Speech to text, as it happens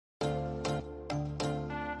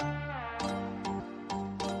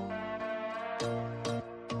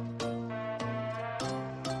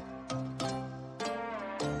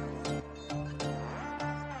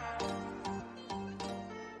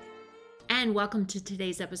and welcome to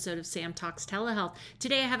today's episode of Sam Talks Telehealth.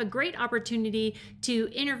 Today I have a great opportunity to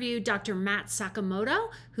interview Dr. Matt Sakamoto,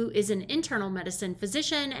 who is an internal medicine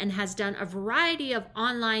physician and has done a variety of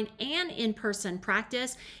online and in-person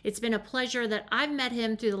practice. It's been a pleasure that I've met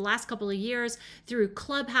him through the last couple of years through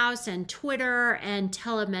Clubhouse and Twitter and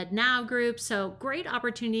Telemed Now group. So great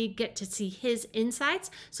opportunity to get to see his insights.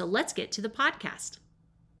 So let's get to the podcast.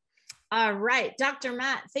 All right, Dr.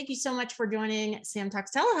 Matt, thank you so much for joining Sam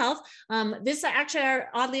Talks Telehealth. This is actually,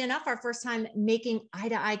 oddly enough, our first time making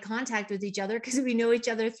eye-to-eye contact with each other because we know each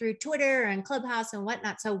other through Twitter and Clubhouse and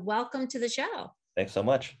whatnot. So welcome to the show. Thanks so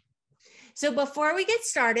much. So before we get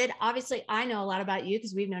started, obviously I know a lot about you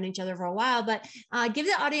because we've known each other for a while, but give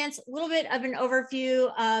the audience a little bit of an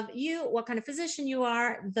overview of you, what kind of physician you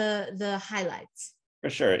are, the highlights. For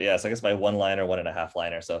sure, yes. I guess my one-liner, one and a half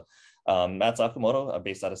liner. So Matt Sakamoto, I'm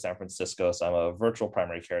based out of San Francisco. So I'm a virtual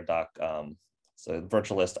primary care doc, so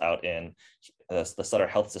virtualist out in the Sutter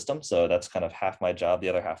Health System. So that's kind of half my job. The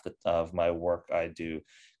other half of my work, I do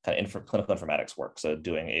kind of clinical informatics work. So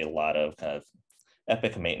doing a lot of kind of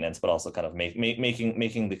Epic maintenance, but also kind of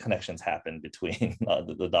making the connections happen between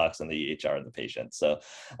the docs and the EHR and the patient. So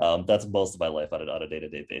that's most of my life on a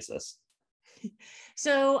day-to-day basis.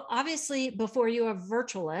 So obviously, before you were a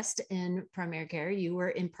virtualist in primary care, you were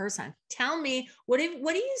in person. Tell me, what do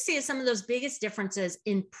you see as some of those biggest differences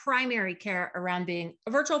in primary care around being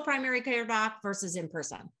a virtual primary care doc versus in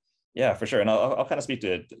person? Yeah, for sure. And I'll kind of speak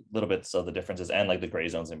to a little bit of the differences and like the gray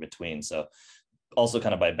zones in between. So also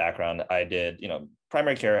kind of by background, I did,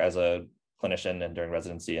 primary care as a clinician and during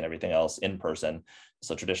residency and everything else in person.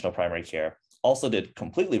 So traditional primary care. Also did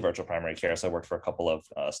completely virtual primary care. So I worked for a couple of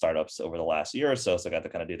startups over the last year or so. So I got to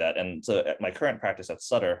kind of do that. And so at my current practice at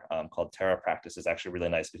Sutter called Terra Practice is actually really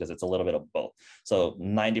nice because it's a little bit of both. So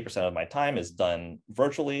 90% of my time is done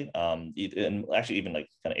virtually, and actually even like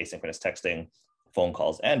kind of asynchronous texting, phone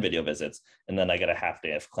calls and video visits. And then I get a half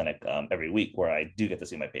day of clinic every week where I do get to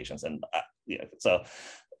see my patients. And so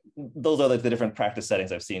those are like the different practice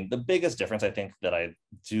settings I've seen. The biggest difference I think that I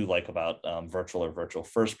do like about virtual or virtual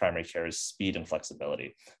first primary care is speed and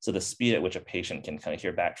flexibility. So the speed at which a patient can kind of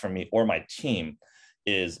hear back from me or my team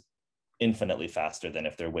is infinitely faster than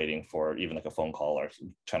if they're waiting for even like a phone call or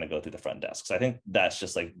trying to go through the front desk. So I think that's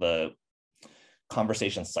just like the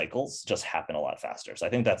conversation cycles just happen a lot faster. So I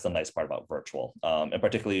think that's the nice part about virtual, and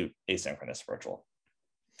particularly asynchronous virtual.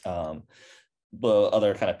 The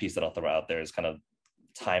other kind of piece that I'll throw out there is kind of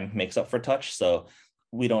time makes up for touch. So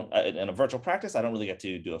we don't, in a virtual practice, I don't really get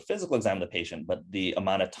to do a physical exam of the patient, but the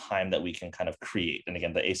amount of time that we can kind of create. And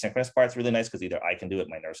again, the asynchronous part is really nice because either I can do it,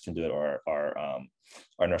 my nurse can do it, or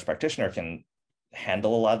our nurse practitioner can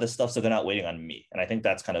handle a lot of this stuff. So they're not waiting on me. And I think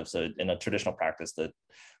that's kind of, so in a traditional practice, the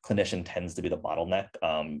clinician tends to be the bottleneck.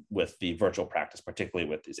 With the virtual practice, particularly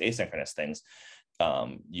with these asynchronous things,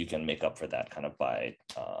 you can make up for that kind of by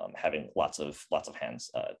having lots of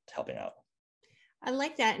hands helping out. I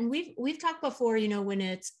like that. And we've talked before, when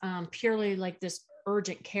it's purely like this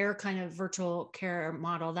urgent care kind of virtual care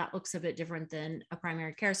model, that looks a bit different than a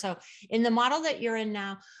primary care. So in the model that you're in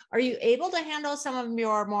now, are you able to handle some of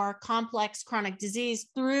your more complex chronic disease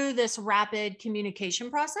through this rapid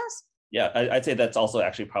communication process? Yeah, I'd say that's also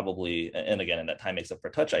actually probably, and again, in that time makes up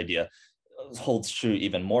for touch idea, holds true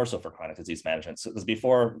even more so for chronic disease management. So, because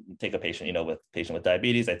before, take a patient, with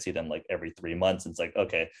diabetes, I'd see them like every 3 months. And it's like,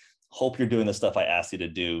 okay, hope you're doing the stuff I asked you to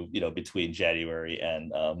do, between January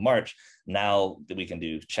and March. Now that we can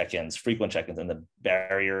do check-ins, frequent check-ins, and the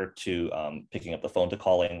barrier to picking up the phone to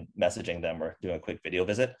calling, messaging them, or doing a quick video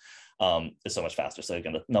visit is so much faster. So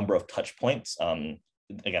again, the number of touch points,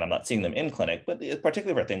 again, I'm not seeing them in clinic, but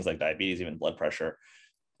particularly for things like diabetes, even blood pressure,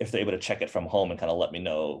 if they're able to check it from home and kind of let me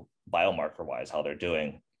know biomarker-wise how they're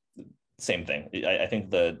doing, same thing. I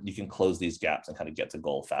think you can close these gaps and kind of get to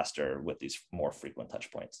goal faster with these more frequent touch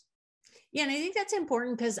points. Yeah, and I think that's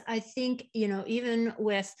important because I think, even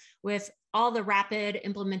with all the rapid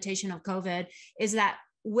implementation of COVID, is that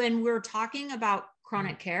when we're talking about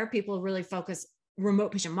chronic care, people really focus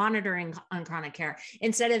remote patient monitoring on chronic care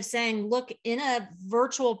instead of saying, look, in a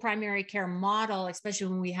virtual primary care model, especially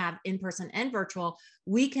when we have in-person and virtual,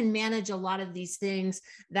 we can manage a lot of these things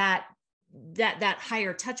that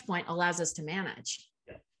higher touch point allows us to manage.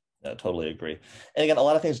 I totally agree. And again, a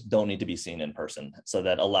lot of things don't need to be seen in person. So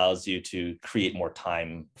that allows you to create more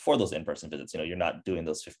time for those in-person visits. You're not doing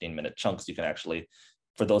those 15-minute chunks. You can actually,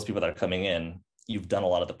 for those people that are coming in, you've done a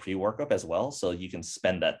lot of the pre-workup as well. So you can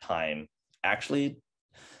spend that time actually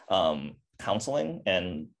counseling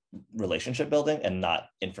and relationship building and not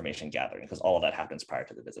information gathering, because all of that happens prior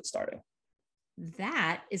to the visit starting.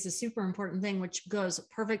 That is a super important thing, which goes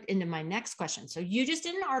perfect into my next question. So you just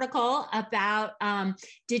did an article about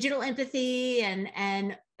digital empathy,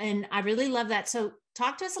 and I really love that. So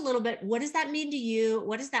talk to us a little bit. What does that mean to you?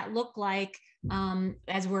 What does that look like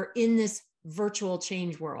as we're in this virtual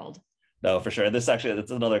change world? No, for sure.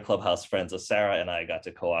 It's another Clubhouse friend. So Sarah and I got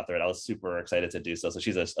to co-author it. I was super excited to do so. So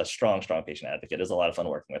she's a strong patient advocate. It was a lot of fun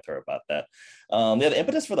working with her about that. The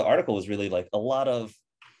impetus for the article was really like a lot of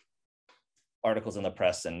articles in the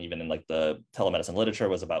press and even in like the telemedicine literature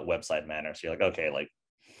was about website manners. So you're like, okay, like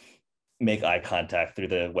make eye contact through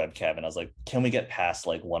the webcam. And I was like, can we get past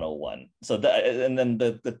like 101? So that, and then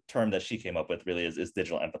the term that she came up with really is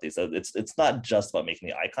digital empathy. So it's not just about making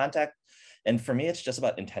the eye contact. And for me, it's just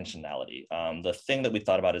about intentionality. The thing that we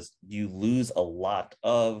thought about is you lose a lot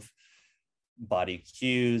of body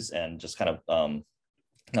cues and just kind of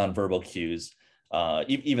nonverbal cues,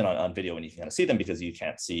 even on video when you can kind of see them because you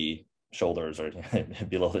can't see shoulders or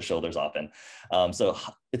below the shoulders often. So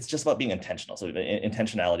it's just about being intentional. So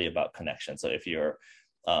intentionality about connection. So if you're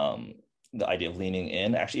the idea of leaning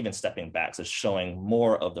in, actually even stepping back, so showing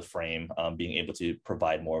more of the frame, being able to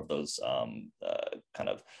provide more of those kind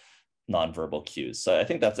of nonverbal cues. So I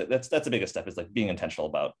think that's the biggest step, is like being intentional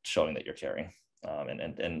about showing that you're caring,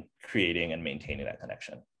 and creating and maintaining that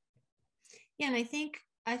connection. Yeah, and I think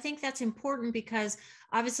that's important because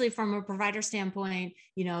obviously from a provider standpoint,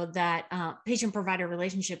 that patient-provider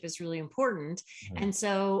relationship is really important. Mm-hmm. And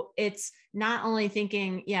so it's not only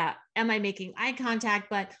thinking, yeah, am I making eye contact,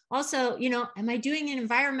 but also, am I doing an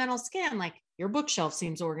environmental scan? Like your bookshelf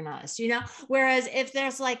seems organized, whereas if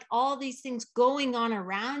there's like all these things going on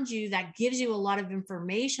around you, that gives you a lot of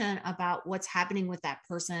information about what's happening with that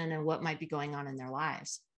person and what might be going on in their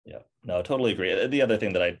lives. Yeah, no, totally agree. The other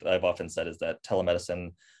thing that I've often said is that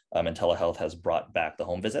telemedicine and telehealth has brought back the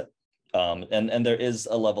home visit. And there is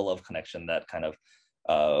a level of connection that kind of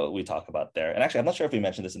we talk about there. And actually, I'm not sure if we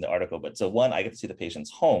mentioned this in the article, but so one, I get to see the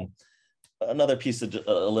patient's home. Another piece of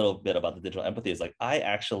a little bit about the digital empathy is like, I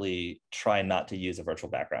actually try not to use a virtual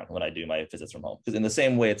background when I do my visits from home. Because in the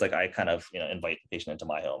same way, it's like I kind of, invite the patient into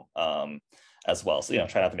my home as well. So,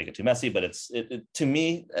 try not to make it too messy, but it to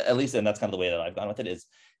me, at least, and that's kind of the way that I've gone with it, is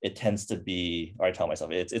it tends to be, or I tell myself,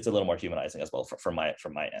 it's a little more humanizing as well from my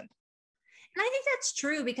end. And I think that's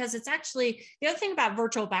true because it's actually the other thing about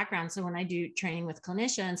virtual backgrounds. So when I do training with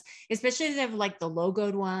clinicians, especially if they have like the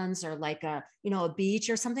logoed ones or like a beach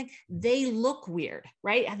or something, they look weird,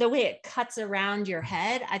 right? The way it cuts around your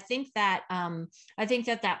head. I think that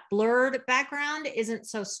that blurred background isn't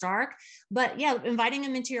so stark, but yeah, inviting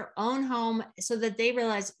them into your own home so that they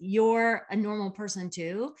realize you're a normal person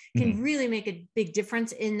too can mm-hmm. really make a big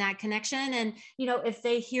difference in that connection. And, if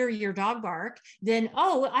they hear your dog bark, then,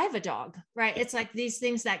 oh, I have a dog, right? It's like these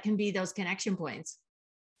things that can be those connection points.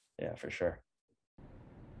 Yeah, for sure.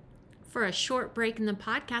 For a short break in the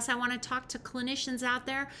podcast, I want to talk to clinicians out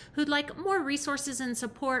there who'd like more resources and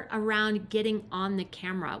support around getting on the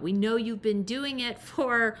camera. We know you've been doing it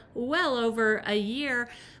for well over a year,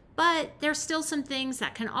 but there's still some things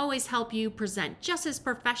that can always help you present just as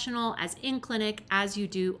professional as in clinic as you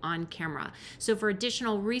do on camera. So for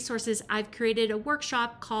additional resources, I've created a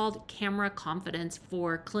workshop called Camera Confidence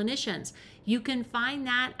for Clinicians. You can find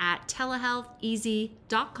that at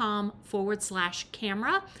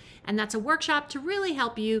telehealtheasy.com/camera. And that's a workshop to really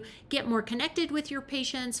help you get more connected with your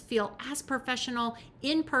patients, feel as professional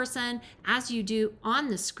in person as you do on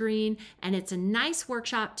the screen. And it's a nice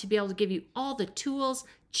workshop to be able to give you all the tools,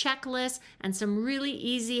 checklists, and some really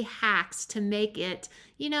easy hacks to make it,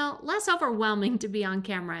 less overwhelming to be on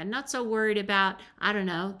camera and not so worried about,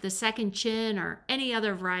 the second chin or any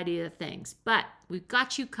other variety of things. But we've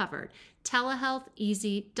got you covered.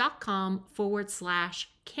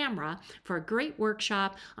 telehealtheasy.com/camera for a great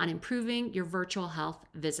workshop on improving your virtual health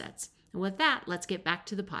visits. And with that, let's get back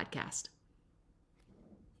to the podcast.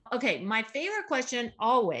 Okay, my favorite question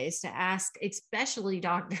always to ask, especially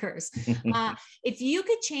doctors, if you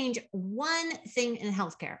could change one thing in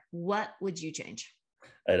healthcare, what would you change?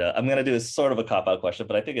 I'm going to do a sort of a cop-out question,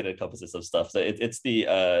 but I think it encompasses some stuff. So it's the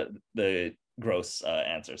gross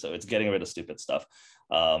answer. So it's getting rid of stupid stuff.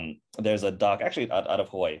 There's a doc actually out of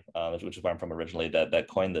Hawaii, which is where I'm from originally, that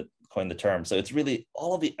coined the term. So it's really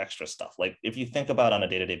all of the extra stuff. Like if you think about on a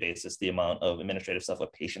day-to-day basis, the amount of administrative stuff a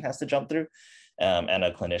patient has to jump through and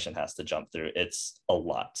a clinician has to jump through, it's a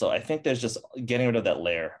lot. So I think there's just getting rid of that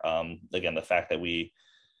layer. Again, the fact that we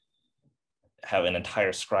have an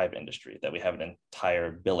entire scribe industry, that we have an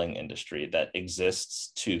entire billing industry that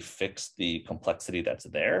exists to fix the complexity that's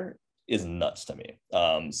there is nuts to me.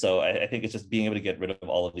 So I think it's just being able to get rid of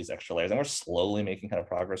all of these extra layers, and we're slowly making kind of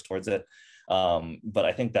progress towards it. But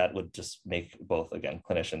I think that would just make both, again,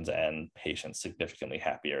 clinicians and patients significantly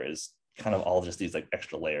happier, is kind of all just these like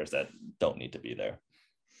extra layers that don't need to be there.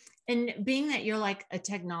 And being that you're like a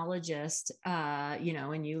technologist,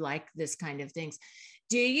 and you like this kind of things,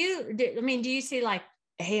 do you see like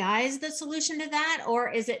AI is the solution to that?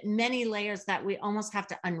 Or is it many layers that we almost have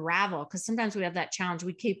to unravel? Because sometimes we have that challenge.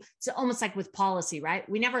 It's almost like with policy, right?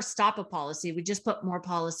 We never stop a policy. We just put more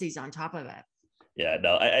policies on top of it. Yeah,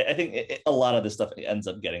 no, I think a lot of this stuff ends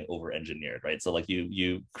up getting over-engineered, right? So like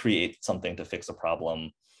you create something to fix a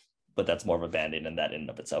problem, but that's more of a band-aid, and that in and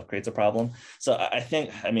of itself creates a problem. So I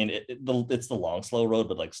think, it's the long, slow road,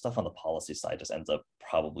 but like stuff on the policy side just ends up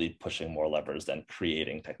probably pushing more levers than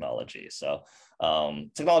creating technology. So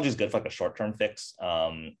technology is good for like a short-term fix.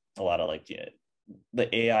 A lot of like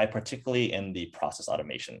the AI, particularly in the process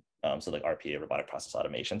automation, so like RPA, robotic process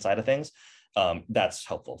automation side of things, that's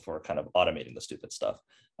helpful for kind of automating the stupid stuff.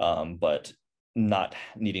 But not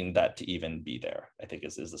needing that to even be there, I think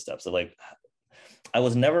is the step. So like, I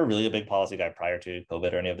was never really a big policy guy prior to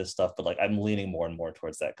COVID or any of this stuff, but like I'm leaning more and more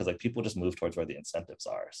towards that, because like people just move towards where the incentives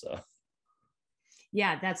are. So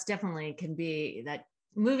yeah, that's definitely can be that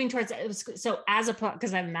moving towards. So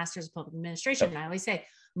because I have a master's of public administration, and I always say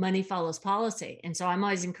money follows policy. And so I'm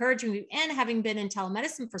always encouraging you, and having been in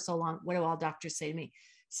telemedicine for so long, what do all doctors say to me?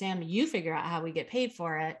 Sam, you figure out how we get paid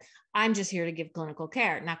for it. I'm just here to give clinical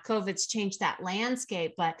care. Now, COVID's changed that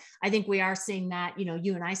landscape, but I think we are seeing that,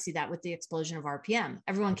 you and I see that with the explosion of RPM.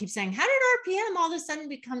 Everyone keeps saying, how did RPM all of a sudden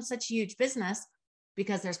become such a huge business?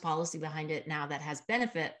 Because there's policy behind it now that has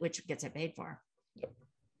benefit, which gets it paid for. Yep.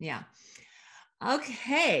 Yeah.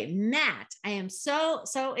 Okay, Matt, I am so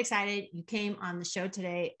excited you came on the show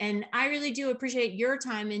today, and I really do appreciate your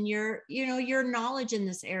time and your knowledge in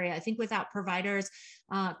this area. I think without providers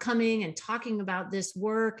coming and talking about this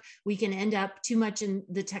work, we can end up too much in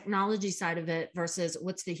the technology side of it versus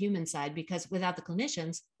what's the human side, because without the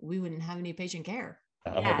clinicians, we wouldn't have any patient care.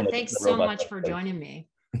 Yeah, thanks so much for joining me.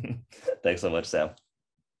 Thanks so much, Sam.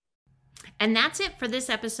 And that's it for this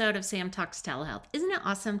episode of Sam Talks Telehealth. Isn't it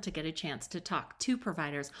awesome to get a chance to talk to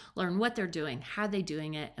providers, learn what they're doing, how they're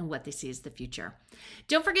doing it, and what they see as the future?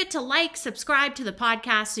 Don't forget to subscribe to the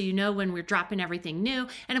podcast so you know when we're dropping everything new.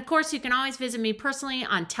 And of course, you can always visit me personally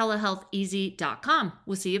on telehealtheasy.com.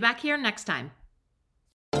 We'll see you back here next time.